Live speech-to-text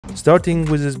Starting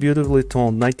with this beautifully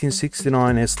toned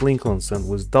 1969 S Lincoln cent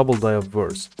with double die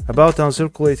obverse, about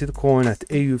uncirculated coin at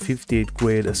AU58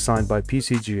 grade assigned by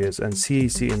PCGS and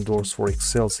CAC endorsed for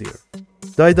Excelsior.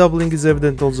 Die doubling is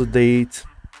evident on the date,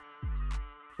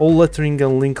 all lettering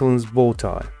and Lincoln's bow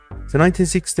tie. The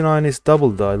 1969 S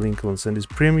double die Lincoln cent is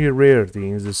premier rarity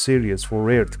in the series for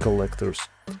rarity collectors.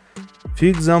 Few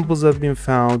examples have been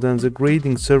found, and the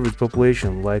grading surveyed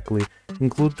population likely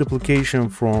include duplication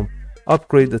from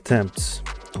upgrade attempts.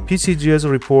 PCGS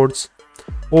reports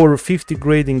over 50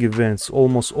 grading events,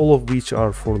 almost all of which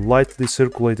are for lightly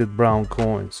circulated brown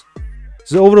coins.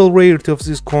 The overall rarity of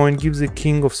this coin gives the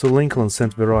king of the Lincoln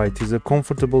cent varieties a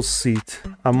comfortable seat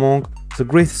among the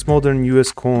greatest modern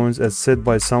US coins, as said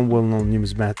by some well-known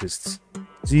numismatists.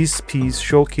 This piece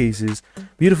showcases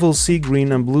beautiful sea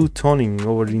green and blue toning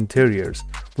over the interiors,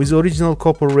 with original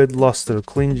copper red luster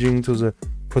clinging to the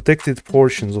protected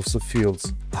portions of the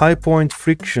fields. High point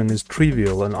friction is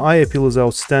trivial and eye appeal is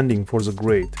outstanding for the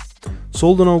grade.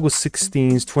 Sold on August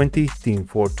 16, 2018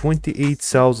 for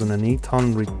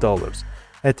 $28,800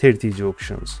 at Heritage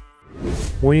Auctions.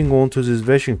 Moving on to this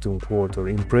Washington quarter,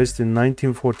 impressed in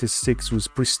 1946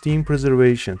 with pristine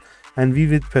preservation and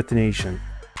vivid patination,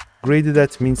 graded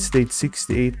at Mint State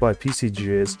 68 by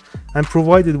PCGS and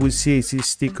provided with CAC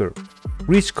sticker.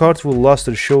 Rich cartwheel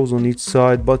luster shows on each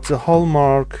side, but the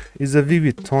hallmark is a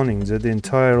vivid toning that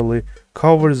entirely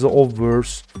covers the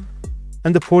obverse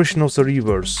and the portion of the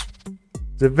reverse.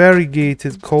 The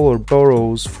variegated color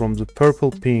borrows from the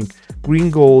purple pink, green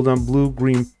gold and blue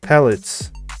green palettes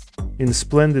in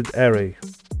splendid array.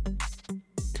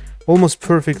 Almost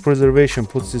perfect preservation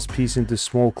puts this piece into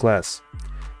small class.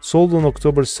 Sold on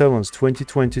October 7,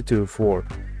 2022 for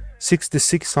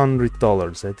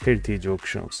 $6,600 at Heritage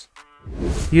Auctions.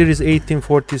 Here is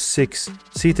 1846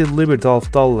 seated Liberty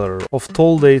 $1 of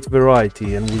tall date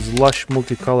variety and with lush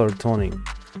multicolor toning.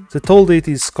 The tall date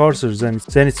is scarcer than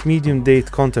its medium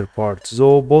date counterpart,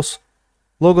 though both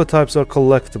logotypes are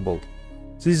collectible.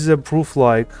 This is a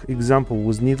proof-like example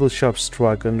with needle-sharp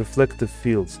strike and reflective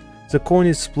fields. The coin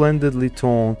is splendidly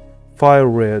toned, fire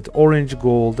red, orange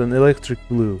gold and electric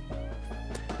blue.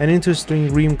 An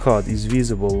interesting rim cut is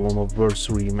visible on obverse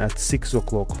rim at 6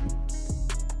 o'clock.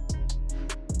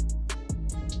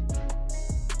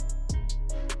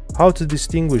 How to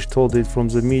distinguish tall date from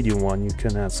the medium one, you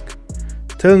can ask.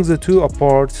 Telling the two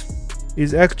apart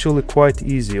is actually quite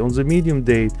easy. On the medium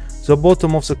date, the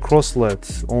bottom of the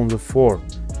crosslet on the 4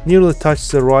 nearly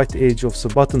touches the right edge of the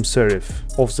bottom serif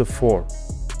of the 4.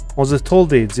 On the tall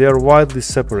date, they are widely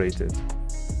separated.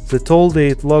 The tall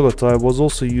date logotype was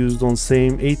also used on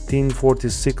same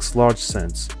 1846 large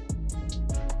cents.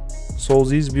 So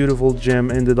this beautiful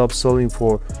gem ended up selling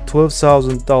for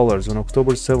 $12,000 on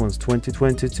October 7,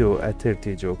 2022 at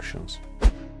Heritage Auctions.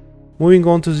 Moving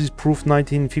on to this proof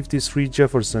 1953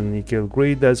 Jefferson nickel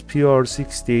graded as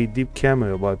PR68 Deep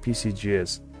Cameo by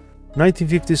PCGS.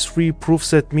 1953 proof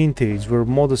set mintage were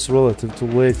modest relative to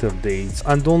later dates,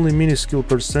 and only minuscule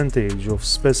percentage of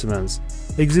specimens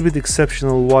exhibit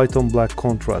exceptional white on black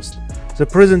contrast. The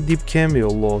present Deep Cameo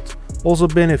lot also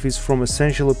benefits from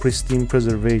essentially pristine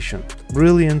preservation,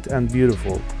 brilliant and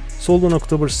beautiful. Sold on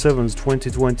October 7,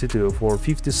 2022 for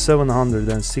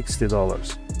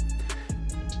 $5,760.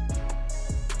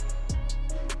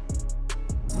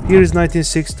 Here is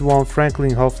 1961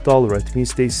 Franklin $1 at Mint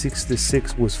State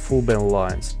 66 with full bell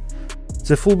lines.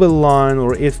 The full bell line,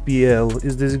 or FBL,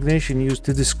 is designation used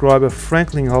to describe a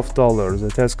Franklin $1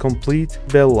 that has complete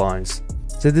bell lines.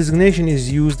 The designation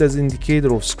is used as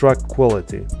indicator of strike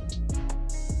quality.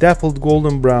 Dappled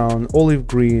golden brown, olive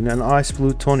green and ice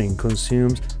blue toning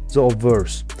consumes the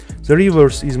obverse. The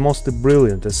reverse is mostly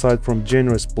brilliant aside from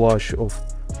generous blush of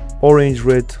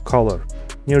orange-red color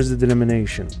near the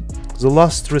denomination. The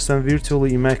lustrous and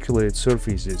virtually immaculate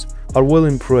surfaces are well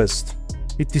impressed.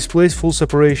 It displays full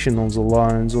separation on the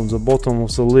lines on the bottom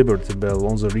of the Liberty Bell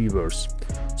on the reverse.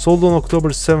 Sold on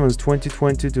October 7,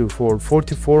 2022 for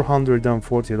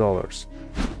 $4,440.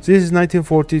 This is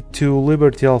 1942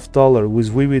 Liberty $1 with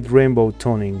vivid rainbow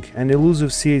toning, an elusive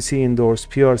CAC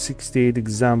endorsed PR68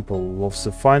 example of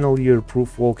the final year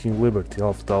proof walking Liberty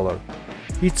 $1.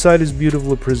 Each side is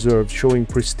beautifully preserved, showing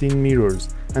pristine mirrors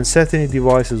and satiny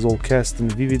devices all cast in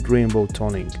vivid rainbow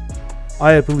toning.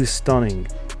 Eye appeal is stunning.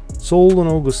 Sold on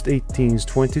August 18,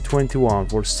 2021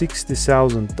 for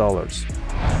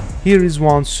 $60,000. Here is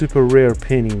one super rare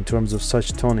penny in terms of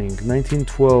such toning,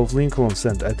 1912 Lincoln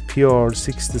cent at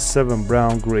PR67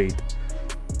 brown grade.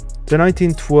 The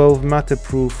 1912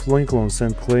 matte-proof Lincoln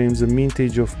cent claims a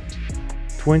mintage of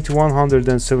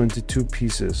 2172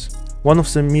 pieces, one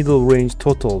of the middle range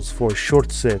totals for a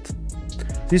short set.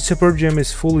 This super gem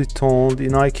is fully toned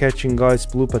in eye-catching ice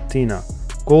blue patina.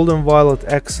 Gold and violet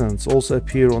accents also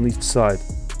appear on each side.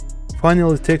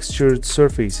 Finely textured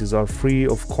surfaces are free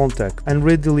of contact and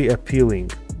readily appealing.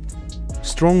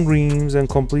 Strong rims and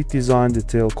complete design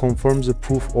detail confirms the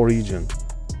proof origin.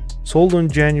 Sold on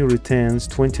January 10,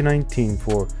 2019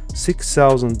 for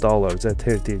 $6,000 at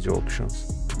Heritage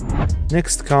Auctions.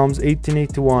 Next comes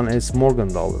 1881S Morgan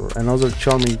Dollar, another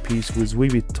charming piece with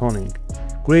vivid toning.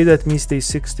 Grade at Midday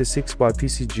 66 by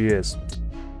PCGS.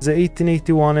 The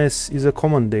 1881S is a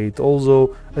common date,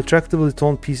 although attractively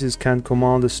toned pieces can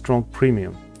command a strong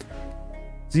premium.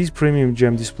 This premium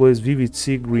gem displays vivid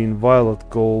sea green, violet,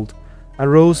 gold,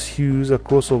 and rose hues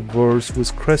across obverse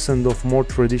with crescent of more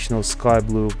traditional sky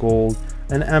blue, gold,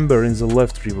 and amber in the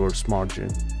left reverse margin.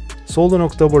 Sold on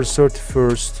October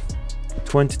 31st,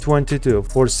 2022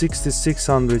 for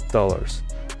 $6,600.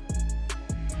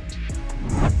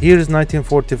 Here is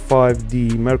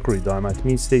 1945D Mercury Dime at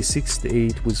Midday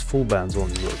 68 with full bands on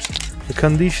reverse. A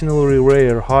conditionally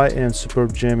rare high-end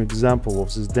superb gem example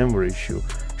of this Denver issue,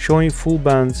 showing full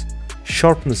bands,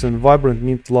 sharpness and vibrant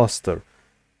mint luster.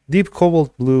 Deep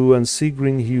cobalt blue and sea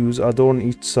green hues adorn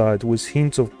each side with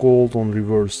hints of gold on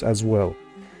reverse as well.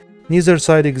 Neither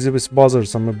side exhibits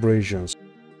bothersome abrasions.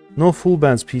 No full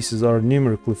bands pieces are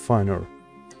numerically finer.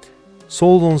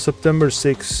 Sold on September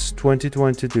 6,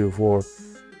 2022 for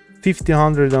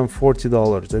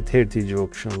 $1,540 at Heritage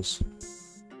Auctions.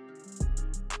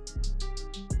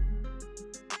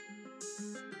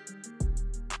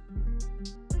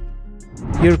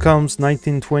 Here comes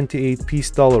 1928 piece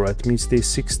dollar at Midday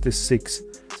 66.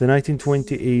 The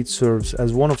 1928 serves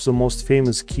as one of the most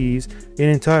famous keys in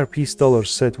entire piece dollar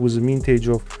set with a mintage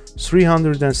of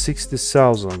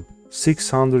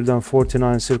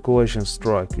 360,649 circulation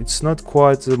strike. It's not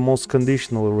quite the most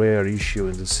conditional rare issue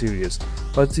in the series,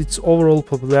 but its overall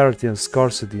popularity and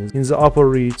scarcity in the upper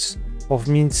reaches of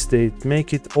mint state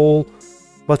make it all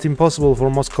but impossible for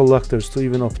most collectors to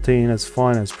even obtain as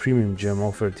fine as premium gem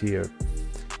offered here.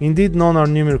 Indeed, none are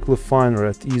numerically finer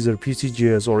at either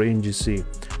PCGS or NGC.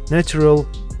 Natural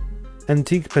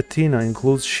antique patina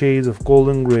includes shades of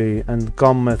golden gray and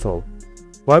gunmetal.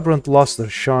 Vibrant luster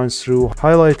shines through,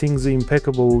 highlighting the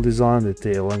impeccable design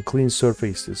detail and clean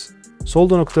surfaces.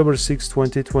 Sold on October 6,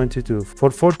 2022 for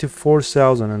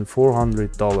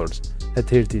 $44,400 at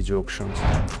Heritage Auctions.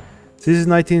 This is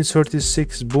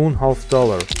 1936 Boone half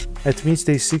dollar at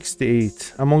Midday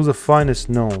 68, among the finest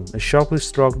known, a sharply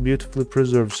struck, beautifully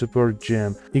preserved superb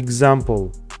gem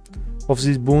example of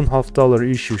this Boone half dollar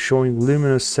issue, showing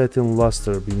luminous satin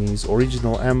luster beneath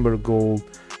original amber gold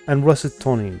and russet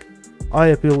toning. Eye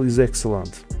appeal is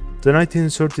excellent. The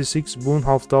 1936 Boone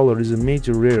half dollar is a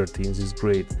major rarity in this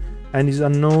grade and is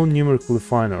unknown numerically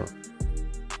finer.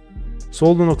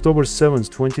 Sold on October 7,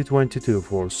 2022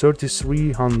 for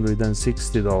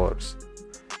 $3,360.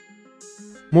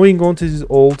 Moving on to this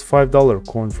old $5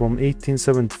 coin from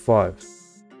 1875.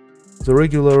 The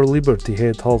regular Liberty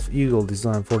Head half eagle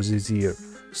design for this year,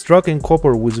 struck in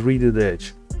copper with reeded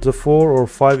edge. The 4 or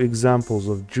 5 examples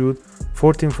of Jude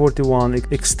 1441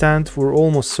 extant were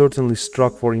almost certainly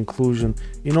struck for inclusion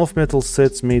in off-metal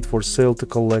sets made for sale to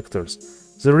collectors.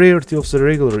 The rarity of the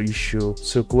regular issue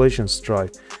circulation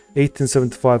strike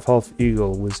 1875 half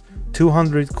eagle with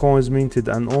 200 coins minted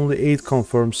and only 8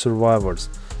 confirmed survivors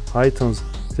heightens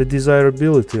the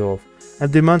desirability of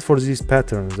and demand for these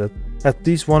patterns, at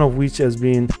least one of which has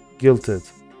been gilded.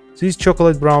 This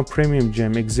chocolate brown premium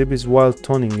gem exhibits wild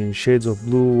toning in shades of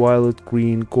blue, violet,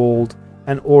 green, gold,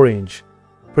 and orange,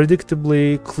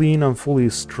 predictably clean and fully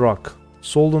struck.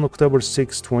 Sold on October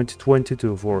 6,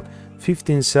 2022 for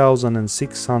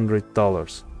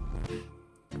 $15,600.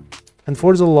 And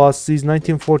for the last, this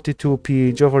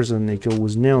 1942p Jefferson nickel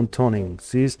with neon toning.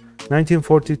 This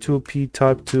 1942p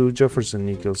Type 2 Jefferson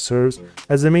nickel serves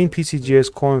as the main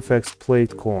PCGS Coinfax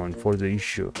plate coin for the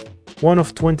issue. One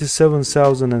of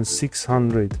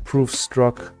 27,600 proofs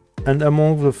struck and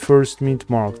among the first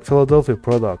mint-marked Philadelphia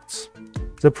products.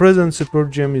 The present super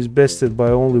gem is bested by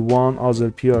only one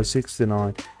other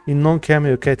PR69 in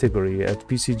non-cameo category at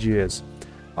PCGS.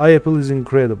 Eye appeal is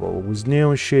incredible, with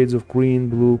neon shades of green,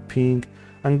 blue, pink,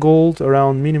 and gold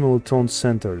around minimally toned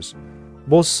centers.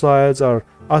 Both sides are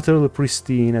utterly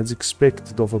pristine as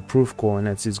expected of a proof coin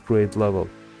at this grade level.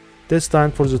 That's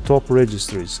time for the top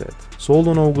registry set. Sold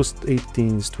on August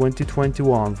 18,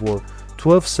 2021 for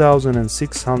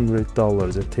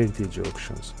 $12,600 at Heritage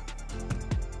Auctions.